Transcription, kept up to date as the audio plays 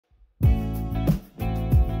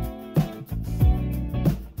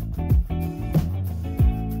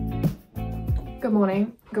Good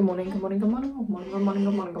morning, good morning, good morning, good morning, good morning, good morning,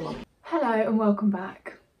 good morning, good morning. Hello and welcome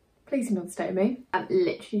back. Please ignore the state of me. I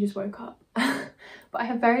literally just woke up. But I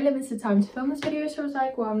have very limited time to film this video, so I was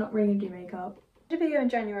like, well, I'm not really gonna do makeup. I did a video in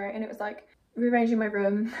January and it was like rearranging my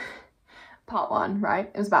room, part 1,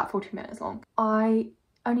 right? It was about 40 minutes long. I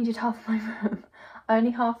only did half of my room. I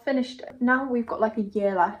only half finished it. Now we've got like a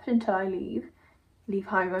year left until I leave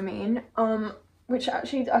home, I mean. Which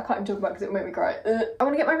actually I can't even talk about because it will make me cry. I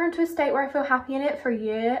want to get my room to a state where I feel happy in it for a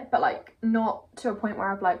year, but like not to a point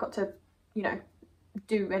where I've like got to, you know,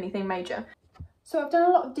 do anything major. So I've done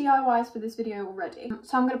a lot of DIYs for this video already,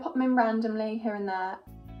 so I'm going to pop them in randomly here and there.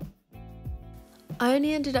 I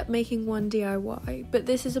only ended up making one DIY, but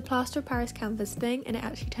this is a plaster of Paris canvas thing and it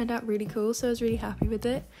actually turned out really cool, so I was really happy with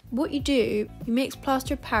it. What you do, you mix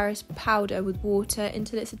plaster of Paris powder with water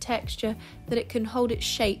until it's a texture that it can hold its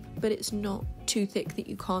shape, but it's not too thick that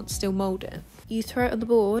you can't still mould it. You throw it on the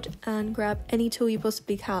board and grab any tool you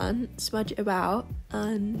possibly can, smudge it about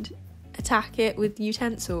and attack it with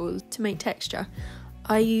utensils to make texture.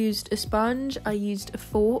 I used a sponge, I used a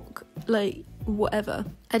fork, like whatever.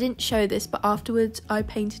 I didn't show this, but afterwards I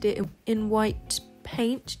painted it in white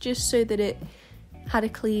paint just so that it had a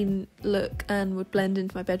clean look and would blend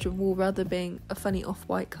into my bedroom wall rather than being a funny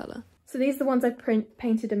off-white colour. So these are the ones I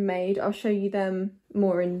painted and made. I'll show you them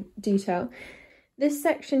more in detail. This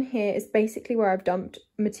section here is basically where I've dumped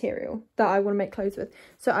material that I want to make clothes with.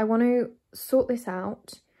 So I want to sort this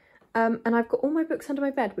out. And I've got all my books under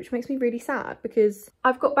my bed, which makes me really sad because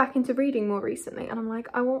I've got back into reading more recently and I'm like,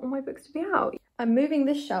 I want all my books to be out. I'm moving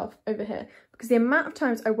this shelf over here because the amount of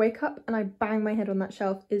times I wake up and I bang my head on that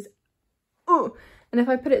shelf is, oh, and if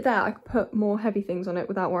I put it there, I could put more heavy things on it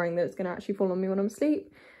without worrying that it's going to actually fall on me when I'm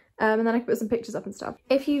asleep. And then I could put some pictures up and stuff.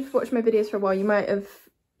 If you've watched my videos for a while, you might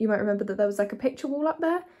remember that there was like a picture wall up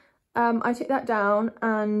there. I took that down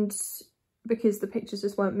and because the pictures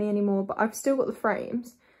just weren't me anymore, but I've still got the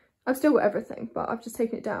frames. I've still got everything, but I've just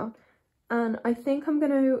taken it down. And I think I'm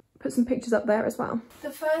going to put some pictures up there as well.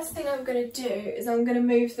 The first thing I'm going to do is I'm going to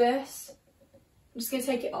move this. I'm just going to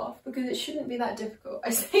take it off because it shouldn't be that difficult.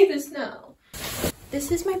 I say this now.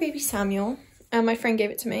 This is my baby Samuel, and my friend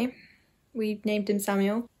gave it to me. We named him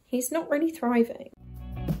Samuel. He's not really thriving.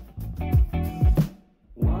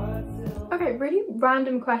 Okay, really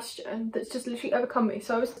random question that's just literally overcome me.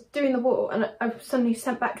 So I was doing the wall and I was suddenly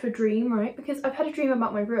sent back to a dream, right? Because I've had a dream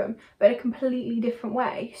about my room, but in a completely different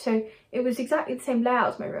way. So it was exactly the same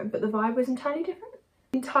layout as my room, but the vibe was entirely different.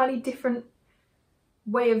 Entirely different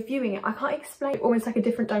way of viewing it. I can't explain. Almost like a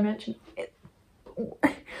different dimension.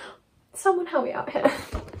 Someone help me out here.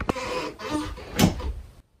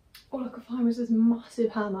 All I could find was this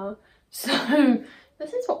massive hammer. So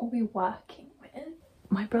this is what we'll be working with.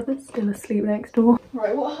 My brother's still asleep next door.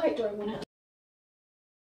 Right, what height do I want it?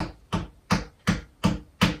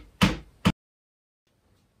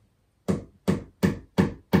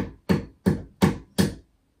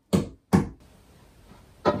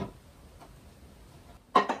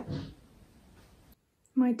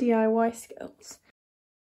 My DIY skills.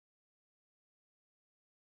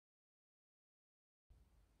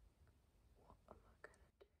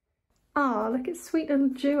 Ah, look at sweet little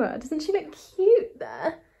Jua. Doesn't she look cute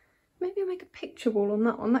there? Maybe I'll make a picture wall on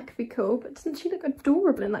that one. That could be cool. But doesn't she look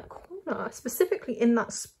adorable in that corner? Specifically in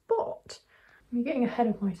that spot. I'm getting ahead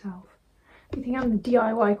of myself. You think I'm the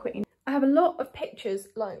DIY queen? I have a lot of pictures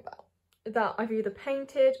lying about that I've either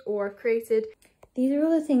painted or I've created. These are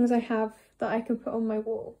all the things I have that I can put on my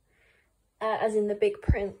wall. As in the big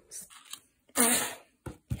prints.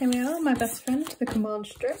 Here we are, my best friend, the command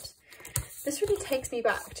strips. This really takes me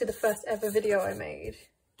back to the first ever video I made.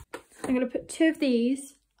 I'm going to put 2 of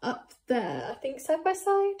these up there, I think side by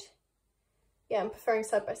side. Yeah, I'm preferring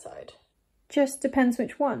side by side. Just depends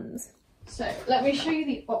which ones. So let me show you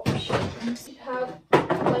the options. You have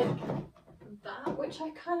like that, which I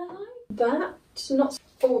kind of like. That's not,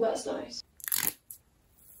 oh that's nice.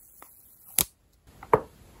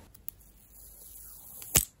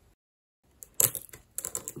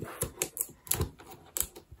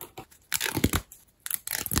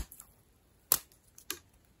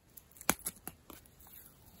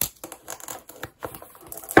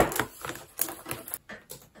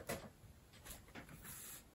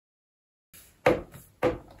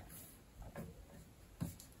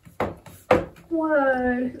 Whoa,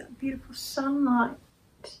 look at that beautiful sunlight.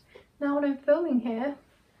 Now when I'm filming here,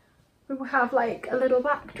 we will have like a little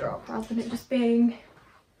backdrop rather than it just being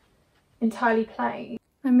entirely plain.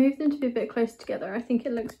 I moved them to be a bit closer together. I think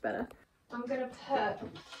it looks better. I'm going to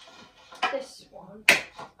put this one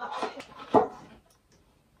up here.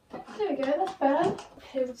 There we go, that's better.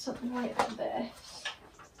 Here with something like this.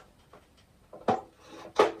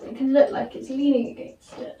 can look like it's leaning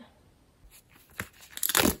against it.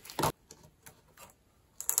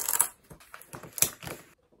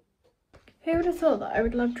 Who would have thought that I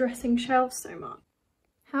would love dressing shelves so much?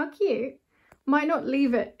 How cute. Might not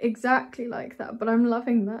leave it exactly like that, but I'm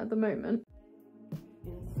loving that at the moment.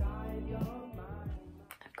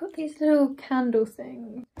 I've got these little candle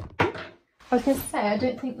things. I was going to say, I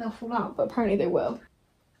don't think they'll fall out, but apparently they will.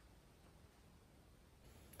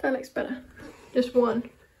 That looks better. Just one.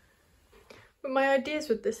 But my ideas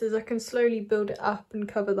with this is I can slowly build it up and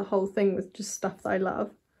cover the whole thing with just stuff that I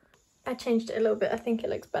love. I changed it a little bit. I think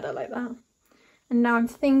it looks better like that. And now I'm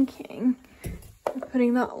thinking of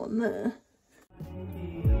putting that on there.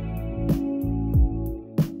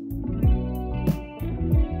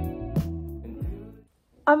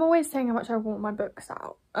 I'm always saying how much I want my books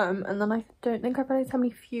out, and then I don't think I've realised how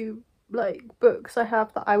many few like books I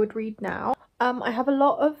have that I would read now. I have a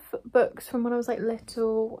lot of books from when I was like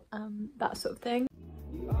little, that sort of thing.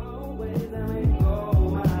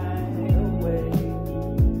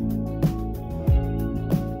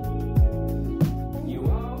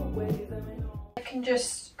 I can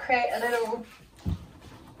just create a little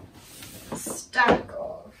stack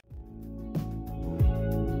of.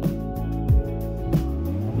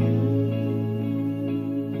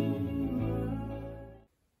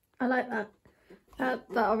 I like that.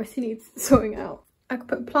 That obviously needs sorting out. I could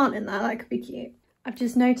put a plant in there, that could be cute. I've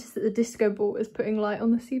just noticed that the disco ball is putting light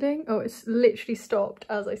on the ceiling. Oh, it's literally stopped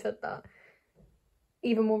as I said that.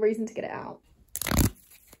 Even more reason to get it out.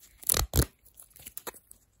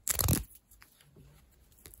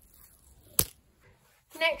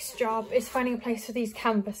 Next job is finding a place for these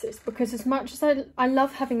canvases, because as much as I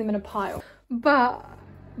love having them in a pile, but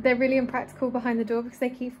they're really impractical behind the door because they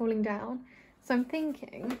keep falling down. So I'm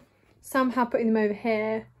thinking somehow putting them over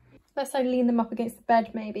here. Let's say lean them up against the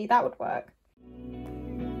bed maybe, that would work.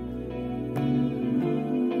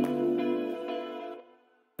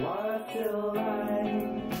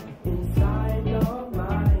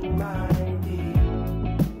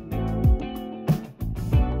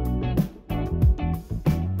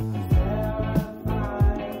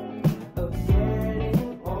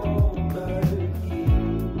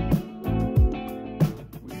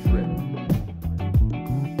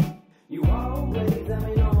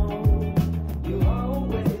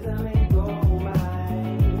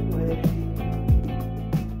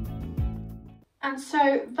 And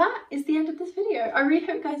so that is the end of this video. I really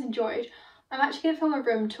hope you guys enjoyed. I'm actually going to film a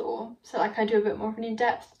room tour, so like I do a bit more of an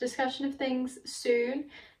in-depth discussion of things soon.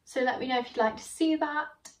 So let me know if you'd like to see that.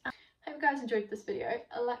 I hope you guys enjoyed this video.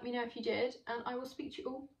 Let me know if you did, and I will speak to you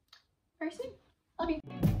all very soon. Love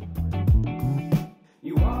you.